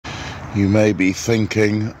You may be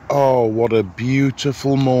thinking, oh, what a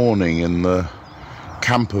beautiful morning in the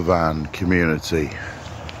campervan community.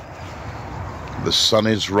 The sun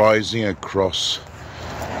is rising across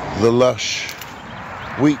the lush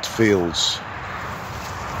wheat fields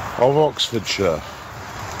of Oxfordshire.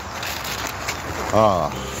 Well,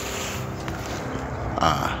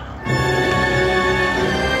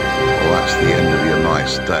 that's the end of your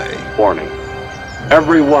nice day. Warning.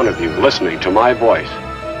 Every one of you listening to my voice,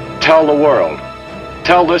 tell the world.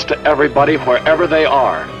 Tell this to everybody wherever they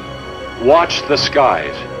are. Watch the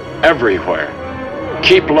skies everywhere.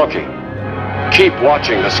 Keep looking. Keep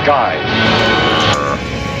watching the skies.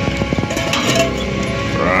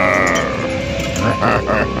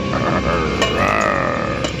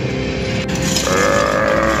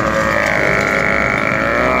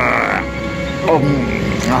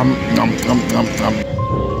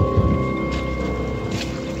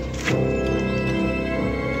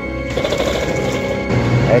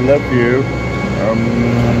 I love you.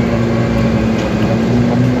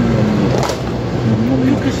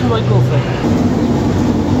 You kiss my girlfriend.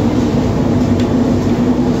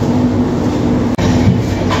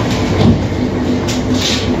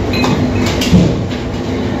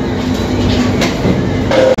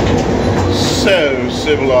 So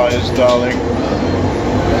civilized, darling.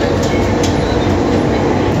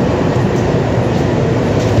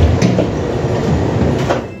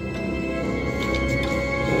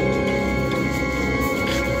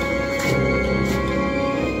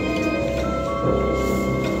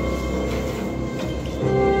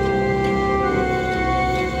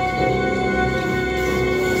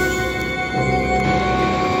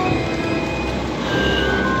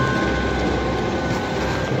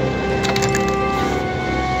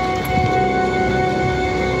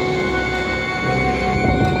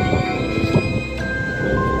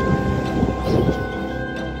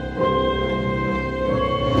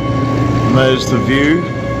 And there's the view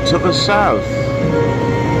to the south.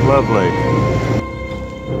 Lovely.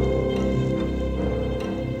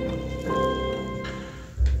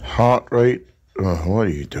 Heart rate, oh, what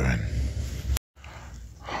are you doing?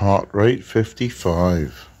 Heart rate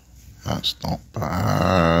 55. That's not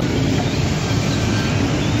bad.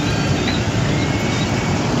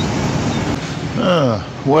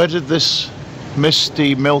 Where did this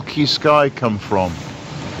misty, milky sky come from?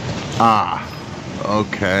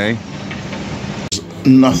 Okay.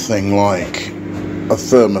 Nothing like a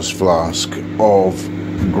thermos flask of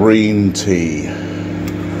green tea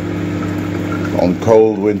on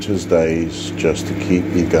cold winter's days, just to keep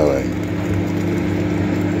you going.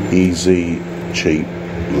 Easy, cheap,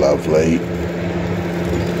 lovely.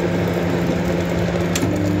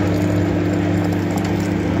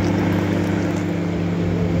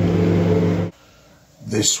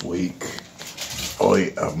 This week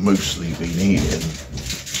I have mostly been eating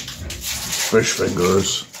fish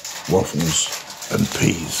fingers, waffles and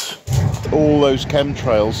peas. All those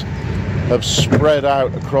chemtrails have spread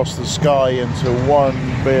out across the sky into one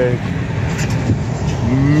big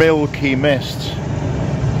milky mist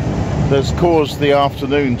that's caused the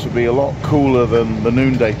afternoon to be a lot cooler than the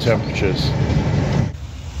noonday temperatures.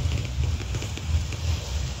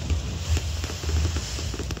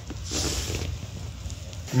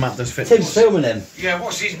 Tim's filming him. Yeah,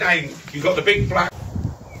 what's his name? You got the big black.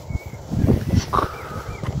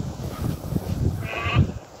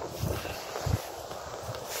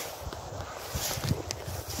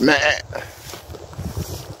 Meh.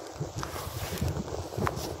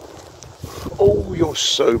 Oh, you're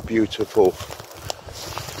so beautiful.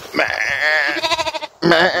 Meh.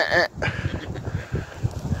 Meh.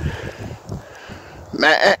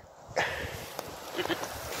 Meh.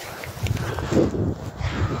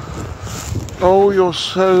 Oh, you're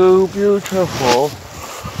so beautiful.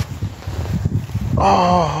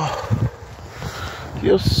 Oh,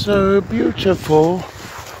 you're so beautiful.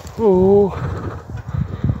 Oh.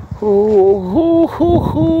 Oh, oh, oh,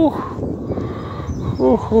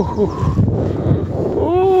 oh, oh,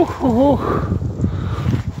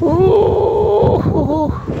 oh, oh,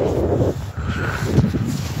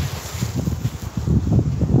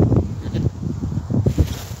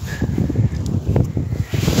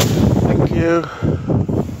 Thank you.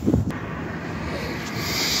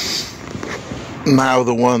 Now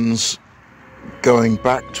the ones going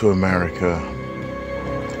back to America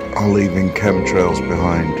are leaving chemtrails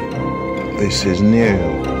behind. This is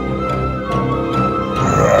new.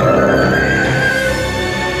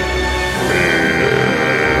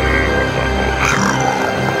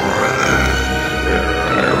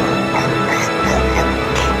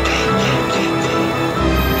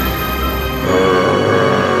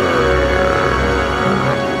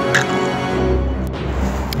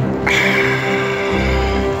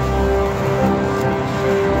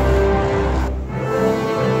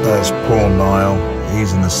 Niall.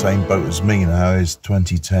 He's in the same boat as me now. His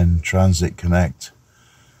 2010 Transit Connect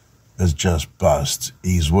has just bust.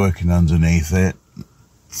 He's working underneath it.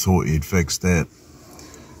 Thought he'd fixed it.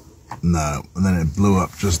 No. And then it blew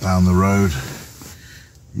up just down the road.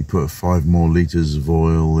 He put 5 more litres of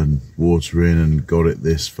oil and water in and got it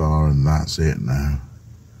this far, and that's it now.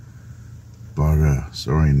 Bugger.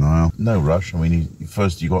 Sorry, Niall. No rush. I mean,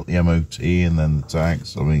 first you got the MOT and then the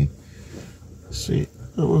tax. I mean,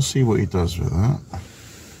 we'll see what he does with that.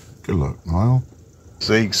 Good luck, Niall.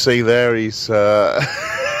 So you can see there, he's he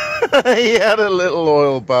had a little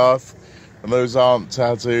oil bath, and those aren't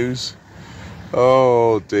tattoos.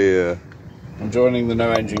 Oh dear. I'm joining the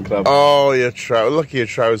no engine club. Oh, lucky your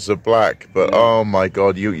trousers are black, but yeah. Oh my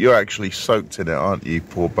God, you're actually soaked in it, aren't you,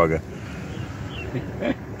 poor bugger?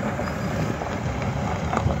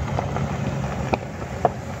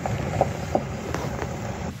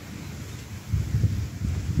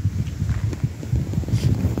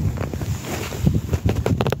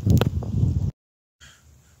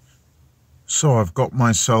 So I've got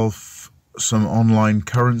myself some online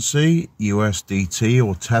currency, USDT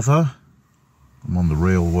or Tether. I'm on the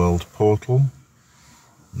Real World portal.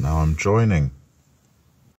 Now I'm joining.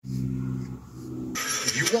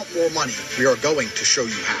 If you want more money, we are going to show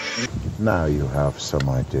you how. Now you have some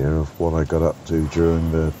idea of what I got up to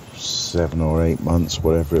during the 7 or 8 months,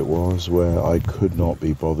 whatever it was, where I could not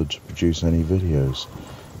be bothered to produce any videos.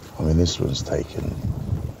 I mean, this one's taken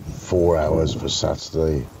 4 hours for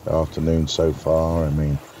Saturday afternoon so far. I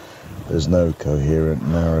mean, there's no coherent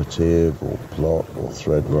narrative or plot or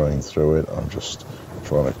thread running through it. I'm just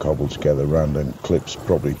trying to cobble together random clips,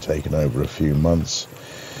 probably taken over a few months.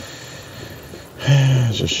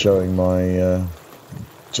 Just showing my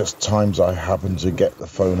just times I happen to get the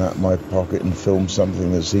phone out of my pocket and film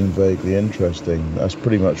something that seemed vaguely interesting. That's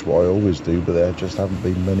pretty much what I always do, but there just haven't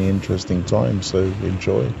been many interesting times, so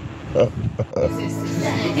enjoy.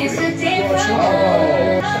 It's a day from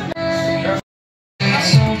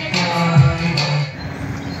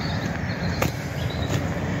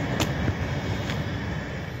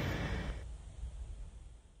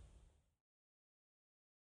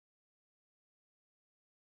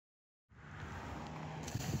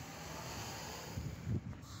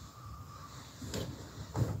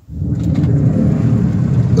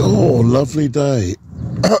Oh, lovely day.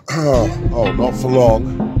 Oh, not for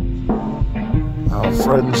long. Our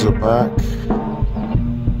friends are back.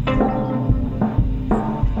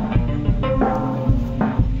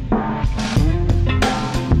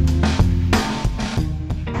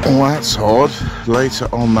 Well, that's odd. Later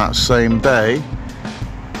on that same day,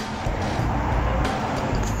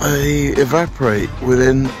 they evaporate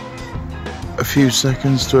within a few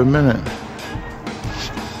seconds to a minute.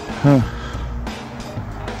 Huh.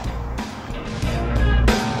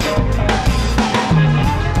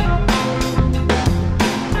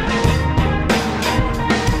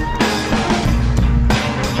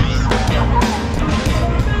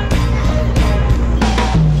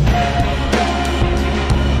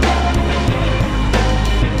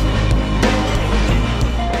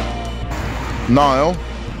 Niall,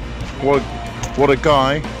 what a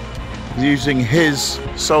guy, using his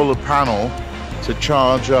solar panel to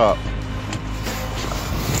charge up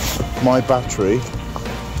my battery,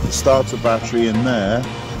 the starter battery in there,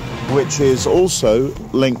 which is also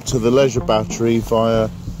linked to the leisure battery via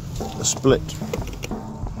a split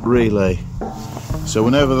relay. So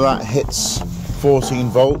whenever that hits 14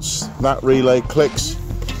 volts, that relay clicks,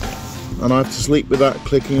 and I have to sleep with that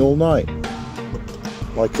clicking all night,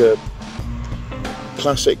 like a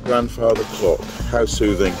classic grandfather clock. How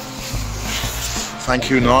soothing. Thank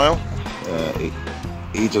you, Niall.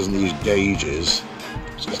 He doesn't use gauges.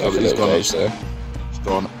 He's got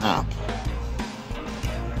an app.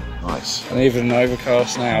 Nice. And even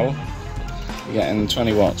overcast now, you're getting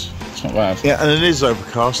 20 watts. It's not bad. Yeah, and it is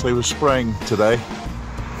overcast. They were spraying today.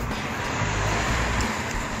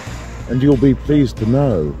 And you'll be pleased to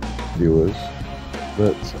know, viewers,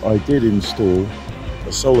 that I did install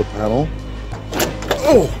a solar panel.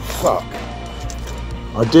 Oh, fuck.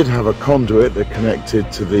 I did have a conduit that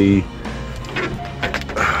connected to the...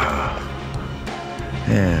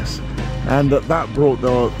 yes. And that brought the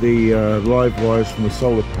live wires from the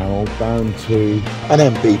solar panel down to an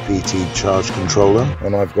MPPT charge controller.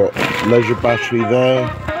 And I've got leisure battery there,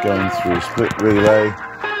 going through a split relay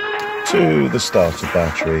to the starter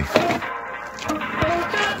battery.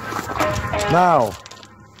 Now,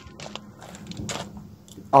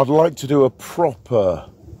 I'd like to do a proper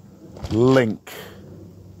link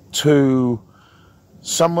to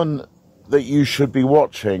someone that you should be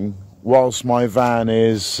watching whilst my van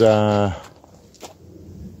is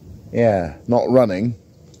Yeah, not running.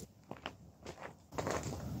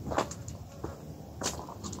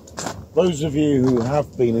 Those of you who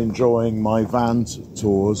have been enjoying my van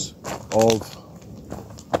tours of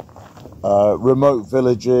remote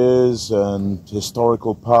villages and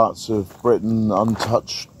historical parts of Britain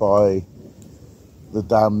untouched by the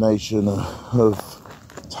damnation of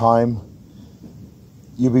time,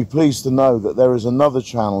 you'll be pleased to know that there is another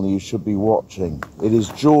channel you should be watching. It is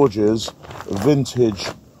Georgia's Vintage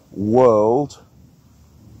World.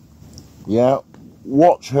 Yeah,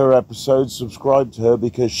 watch her episodes, subscribe to her,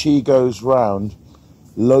 because she goes round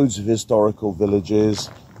loads of historical villages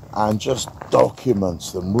and just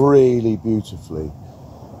documents them really beautifully.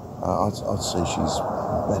 I'd say she's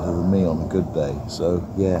better than me on a good day. So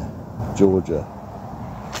yeah, Georgia.